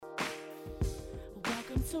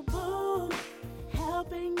to Boom,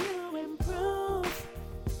 helping you improve.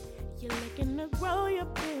 You're looking to grow your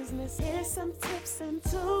business. Here's some tips and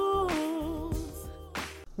tools.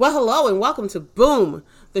 Well, hello and welcome to Boom,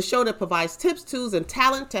 the show that provides tips, tools, and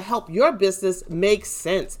talent to help your business make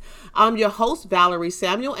sense. I'm your host, Valerie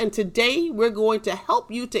Samuel, and today we're going to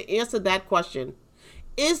help you to answer that question.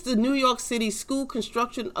 Is the New York City School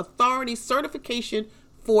Construction Authority certification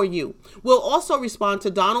for you? We'll also respond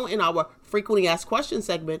to Donald in our Frequently Asked Questions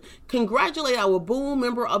segment, congratulate our Boom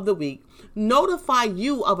Member of the Week, notify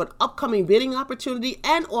you of an upcoming bidding opportunity,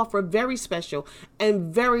 and offer very special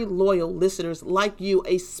and very loyal listeners like you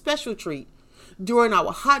a special treat during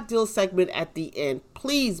our Hot Deal segment at the end.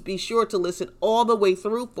 Please be sure to listen all the way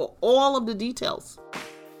through for all of the details.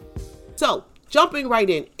 So, jumping right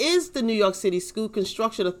in, is the New York City School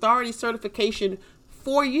Construction Authority certification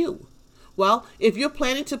for you? Well, if you're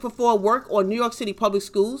planning to perform work on New York City public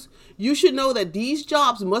schools, you should know that these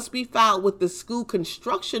jobs must be filed with the School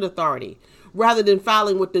Construction Authority rather than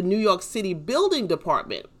filing with the New York City Building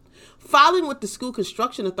Department. Filing with the School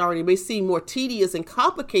Construction Authority may seem more tedious and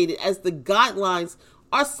complicated as the guidelines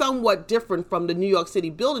are somewhat different from the New York City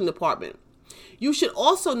Building Department. You should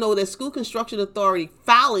also know that School Construction Authority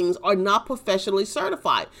filings are not professionally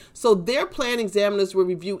certified, so their plan examiners will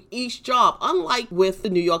review each job, unlike with the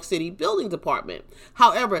New York City Building Department.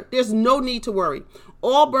 However, there's no need to worry.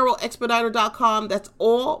 AllBoroughExpediter.com, that's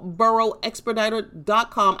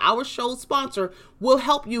AllBoroughExpediter.com, our show sponsor, will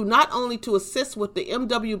help you not only to assist with the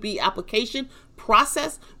MWB application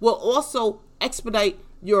process, will also expedite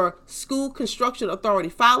your School Construction Authority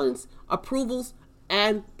filings, approvals,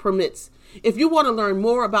 and permits. If you want to learn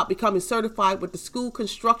more about becoming certified with the School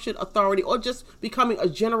Construction Authority or just becoming a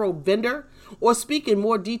general vendor or speak in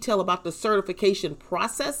more detail about the certification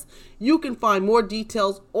process, you can find more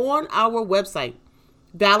details on our website,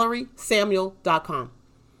 ValerieSamuel.com.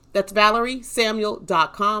 That's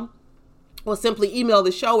ValerieSamuel.com. Or simply email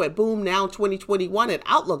the show at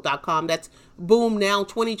boomnow2021@outlook.com. That's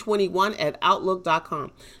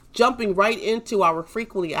boomnow2021@outlook.com. Jumping right into our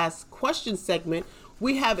Frequently Asked Questions segment,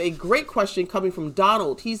 we have a great question coming from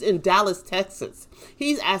Donald. He's in Dallas, Texas.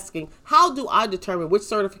 He's asking, how do I determine which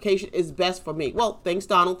certification is best for me? Well, thanks,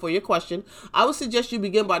 Donald, for your question. I would suggest you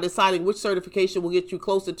begin by deciding which certification will get you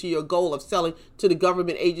closer to your goal of selling to the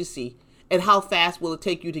government agency, and how fast will it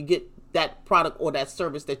take you to get that product or that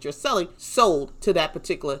service that you're selling sold to that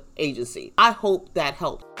particular agency. I hope that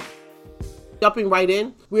helped. Jumping right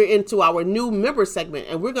in, we're into our new member segment,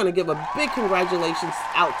 and we're going to give a big congratulations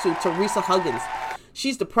out to Teresa Huggins.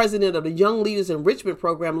 She's the president of the Young Leaders Enrichment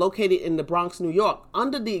Program located in the Bronx, New York.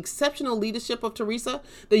 Under the exceptional leadership of Teresa,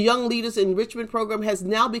 the Young Leaders Enrichment Program has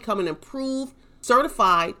now become an approved,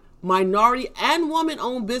 certified, minority and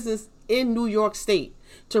woman-owned business in New York State.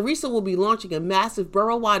 Teresa will be launching a massive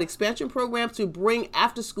borough-wide expansion program to bring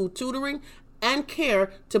after-school tutoring and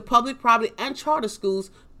care to public, private, and charter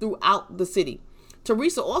schools throughout the city.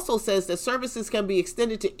 Teresa also says that services can be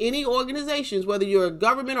extended to any organizations, whether you're a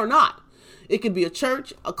government or not. It could be a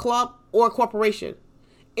church, a club, or a corporation.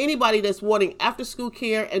 Anybody that's wanting after-school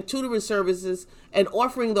care and tutoring services and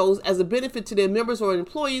offering those as a benefit to their members or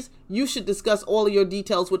employees, you should discuss all of your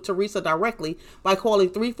details with Teresa directly by calling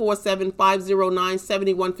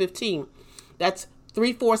 347-509-7115. That's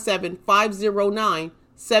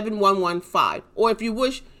 347-509-7115. Or if you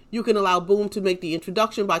wish, you can allow Boom to make the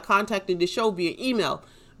introduction by contacting the show via email,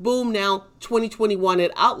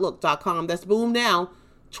 boomnow2021@outlook.com. That's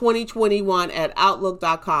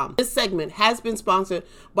boomnow2021@outlook.com. This segment has been sponsored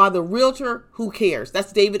by the Realtor Who Cares.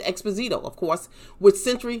 That's David Exposito, of course, with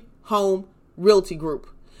Century Home Realty Group.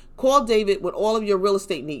 Call David with all of your real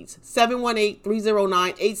estate needs.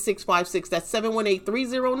 718-309-8656. That's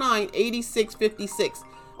 718-309-8656.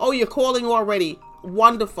 Oh, you're calling already.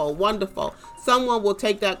 Wonderful, wonderful. Someone will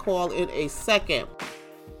take that call in a second.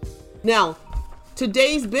 Now,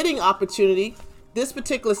 today's bidding opportunity, this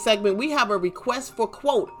particular segment, we have a request for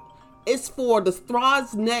quote. It's for the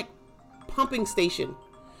Throgs Neck Pumping Station.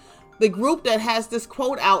 The group that has this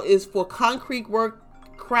quote out is for concrete work,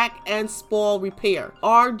 crack and spall repair,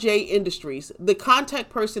 RJ Industries. The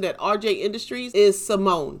contact person at RJ Industries is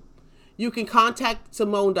Simone. You can contact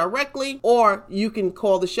Simone directly, or you can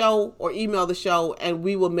call the show or email the show, and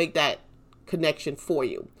we will make that connection for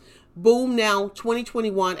you.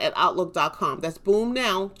 boomnow2021@outlook.com. That's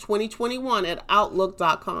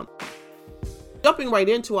boomnow2021@outlook.com. Jumping right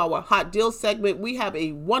into our hot deal segment, we have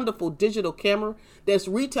a wonderful digital camera that's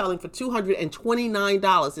retailing for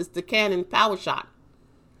 $229. It's the Canon PowerShot.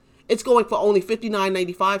 It's going for only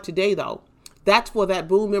 $59.95 today, though. That's for that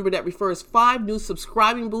Boom member that refers 5 new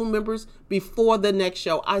subscribing Boom members before the next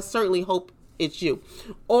show. I certainly hope it's you.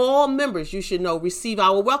 All members, you should know, receive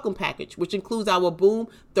our welcome package, which includes our Boom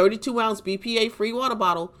 32-ounce BPA free water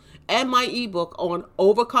bottle and my ebook on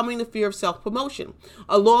overcoming the fear of self-promotion,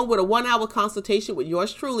 along with a 1-hour consultation with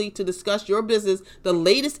yours truly to discuss your business, the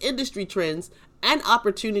latest industry trends, and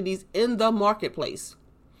opportunities in the marketplace.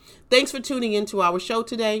 Thanks for tuning into our show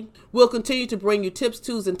today. We'll continue to bring you tips,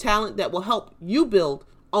 tools, and talent that will help you build,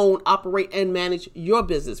 own, operate, and manage your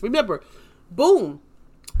business. Remember, Boom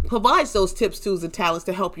provides those tips, tools, and talents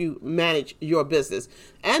to help you manage your business.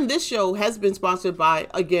 And this show has been sponsored by,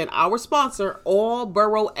 again, our sponsor,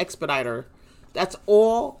 Allboro Expediter. That's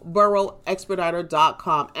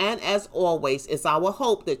allboroexpediter.com. And as always, it's our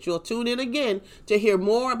hope that you'll tune in again to hear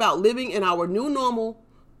more about living in our new normal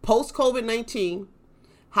post-COVID-19,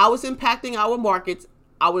 how it's impacting our markets,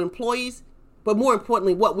 our employees, but more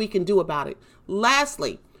importantly, what we can do about it.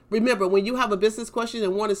 Lastly, remember, when you have a business question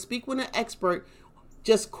and want to speak with an expert,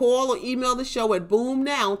 just call or email the show at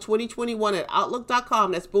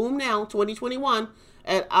boomnow2021@outlook.com. That's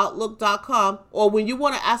boomnow2021@outlook.com. Or when you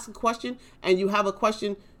want to ask a question and you have a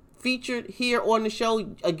question featured here on the show,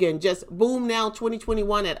 again, just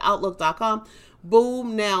boomnow2021@outlook.com,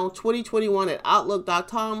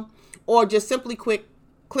 boomnow2021@outlook.com, or just simply click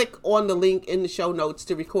on the link in the show notes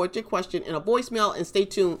to record your question in a voicemail, and stay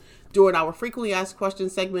tuned during our frequently asked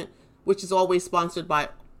questions segment, which is always sponsored by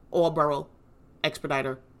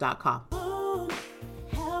allboroexpediter.com. Boom,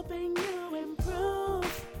 helping you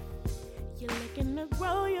improve. You're looking to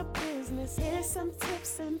grow your business. Here's some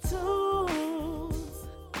tips and tools.